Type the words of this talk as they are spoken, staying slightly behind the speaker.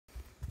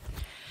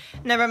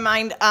Never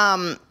mind.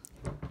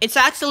 It's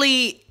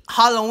actually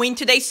Halloween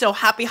today, so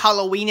happy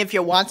Halloween if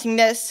you're watching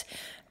this.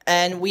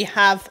 And we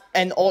have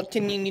an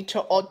alternate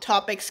to odd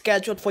topic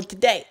scheduled for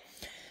today.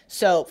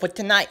 So, for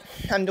tonight,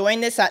 I'm doing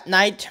this at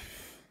night.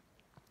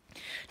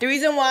 The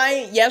reason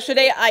why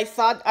yesterday I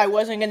thought I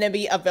wasn't going to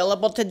be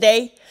available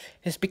today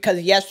is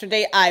because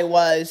yesterday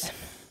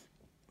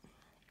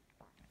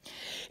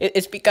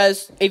it's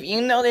because if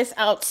you notice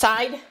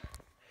outside,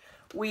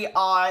 we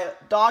are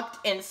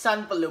docked in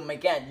Sunvaloom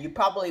again. You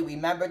probably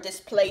remember this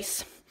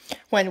place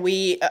when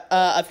we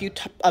a few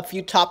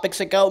topics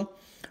ago.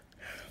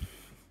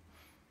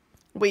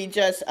 We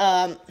just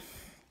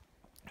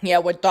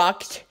we're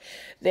docked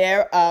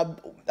there.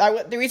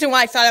 The reason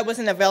why I thought I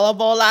wasn't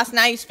available last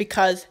night is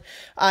because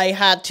I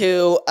had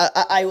to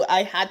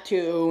I had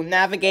to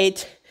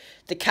navigate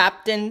the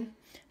captain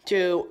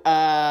to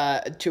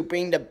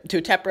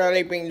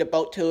temporarily bring the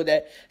boat to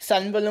the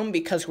Sunvaloom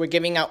because we're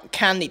giving out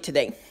candy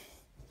today.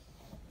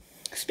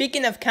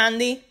 Speaking of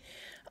candy,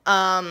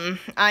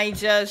 I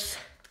just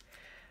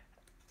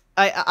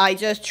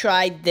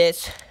tried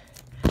this.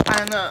 I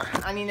don't know.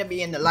 I need to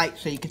be in the light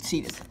so you can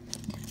see this.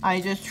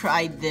 I just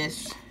tried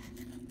this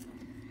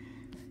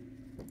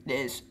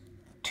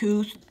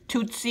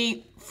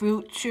Tootsie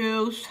Fruit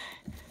Chews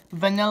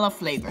vanilla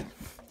flavor.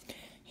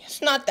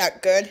 It's not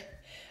that good.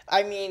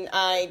 I mean,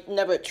 I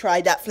never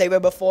tried that flavor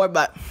before,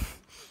 but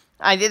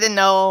I didn't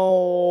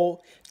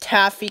know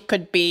taffy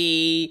could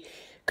be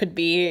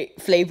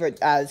flavored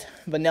as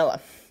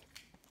vanilla.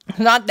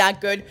 Not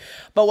that good.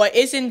 But what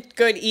isn't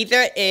good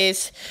either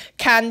is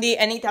candy,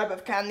 any type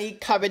of candy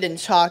covered in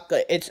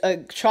chocolate.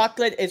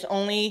 Chocolate is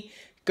only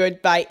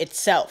good by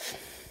itself.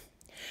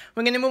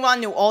 We're going to move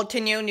on to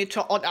Ultimate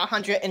to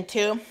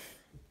 102.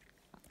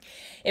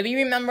 If you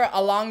remember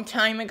a long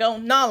time ago,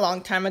 not a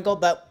long time ago,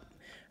 but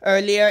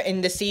earlier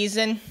in the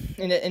season,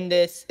 in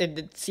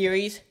the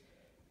series.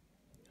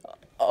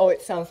 Oh,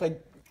 it sounds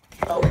like,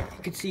 oh,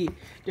 you can see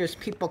there's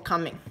people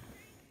coming.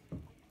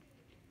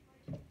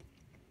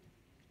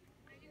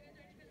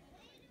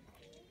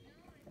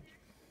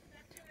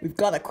 We've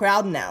got a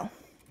crowd now.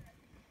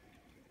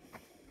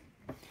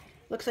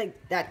 Looks like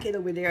that kid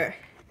over there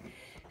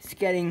is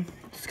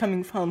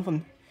coming home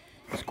from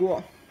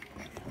school.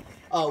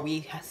 Oh,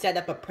 we set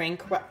up a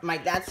prank. My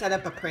dad set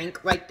up a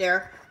prank right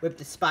there with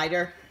the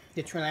spider,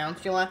 the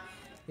tarantula.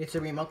 It's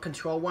a remote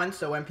control one,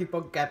 so when people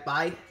get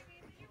by,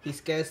 he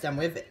scares them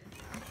with it.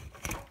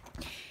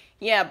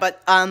 Yeah,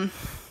 but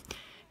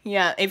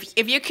yeah,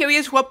 if you're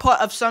curious what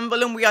part of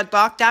Sunvaloom we are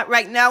docked at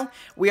right now,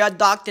 we are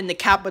docked in the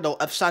capital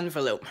of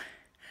Sunvaloom.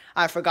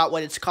 I forgot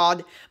what it's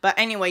called. But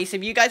anyways,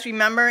 if you guys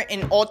remember,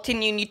 in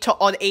Ultimate to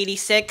Odd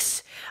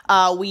 86,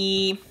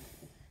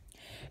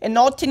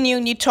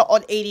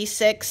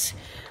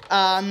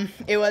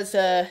 it was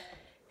a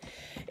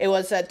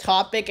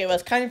topic. It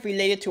was kind of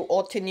related to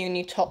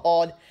Ultimate to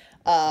Odd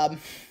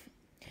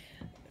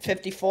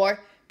 54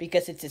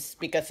 because it's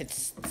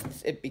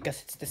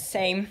the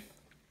same.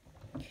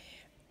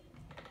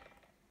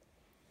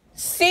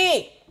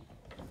 See,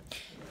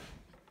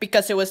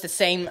 because it was the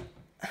same.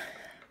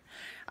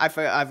 I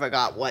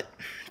forgot what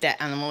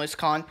that animal is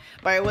called,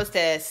 but it was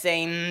the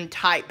same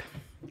type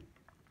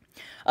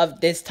of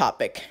this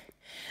topic.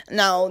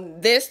 Now,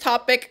 this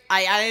topic,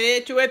 I added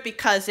it to it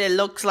because it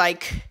looks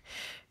like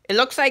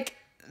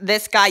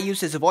this guy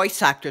uses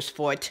voice actors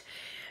for it.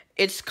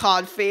 It's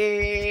called